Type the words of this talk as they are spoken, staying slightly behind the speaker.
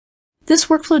This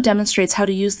workflow demonstrates how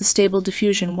to use the Stable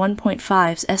Diffusion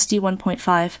 1.5's SD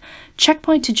 1.5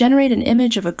 checkpoint to generate an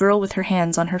image of a girl with her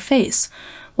hands on her face,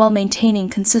 while maintaining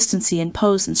consistency in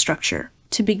pose and structure.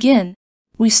 To begin,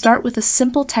 we start with a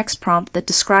simple text prompt that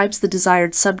describes the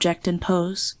desired subject and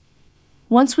pose.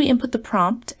 Once we input the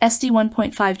prompt, SD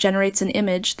 1.5 generates an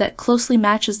image that closely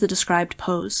matches the described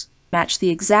pose. Match the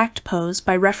exact pose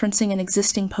by referencing an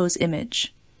existing pose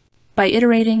image. By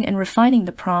iterating and refining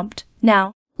the prompt,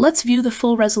 now, let's view the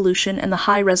full resolution and the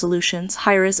high resolution's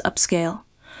higher-is upscale.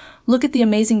 Look at the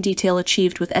amazing detail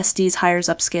achieved with SD's higher-is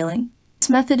upscaling. This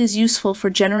method is useful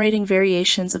for generating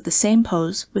variations of the same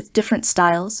pose with different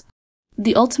styles.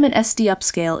 The ultimate SD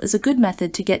upscale is a good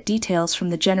method to get details from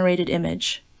the generated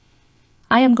image.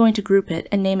 I am going to group it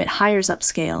and name it higher-is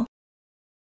upscale.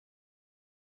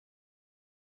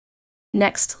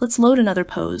 Next, let's load another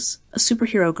pose, a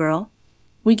superhero girl.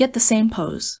 We get the same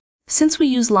pose. Since we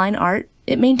use line art,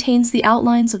 it maintains the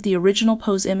outlines of the original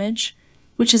pose image,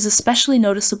 which is especially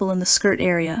noticeable in the skirt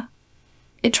area.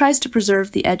 It tries to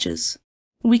preserve the edges.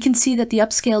 We can see that the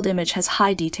upscaled image has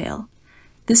high detail.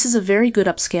 This is a very good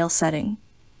upscale setting.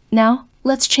 Now,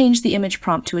 let's change the image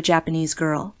prompt to a Japanese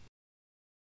girl.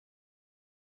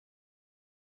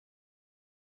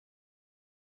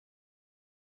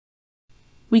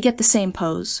 We get the same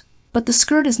pose, but the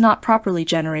skirt is not properly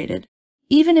generated.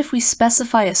 Even if we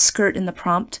specify a skirt in the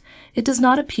prompt, it does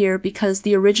not appear because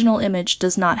the original image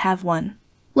does not have one.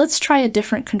 Let's try a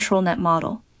different control net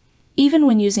model. Even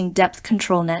when using depth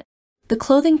control net, the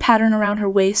clothing pattern around her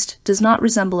waist does not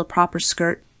resemble a proper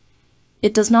skirt.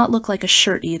 It does not look like a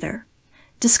shirt either.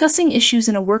 Discussing issues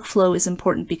in a workflow is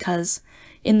important because,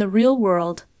 in the real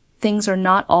world, things are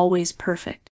not always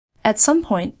perfect. At some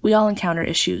point, we all encounter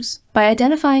issues. By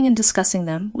identifying and discussing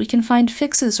them, we can find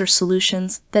fixes or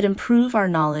solutions that improve our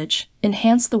knowledge,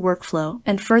 enhance the workflow,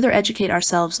 and further educate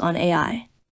ourselves on AI.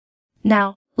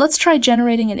 Now, let's try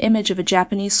generating an image of a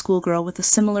Japanese schoolgirl with a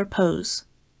similar pose.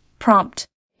 Prompt: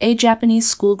 a Japanese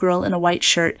schoolgirl in a white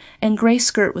shirt and gray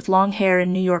skirt with long hair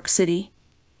in New York City.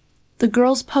 The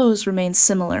girl's pose remains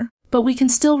similar, but we can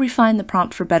still refine the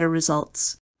prompt for better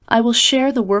results. I will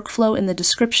share the workflow in the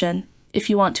description if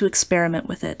you want to experiment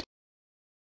with it.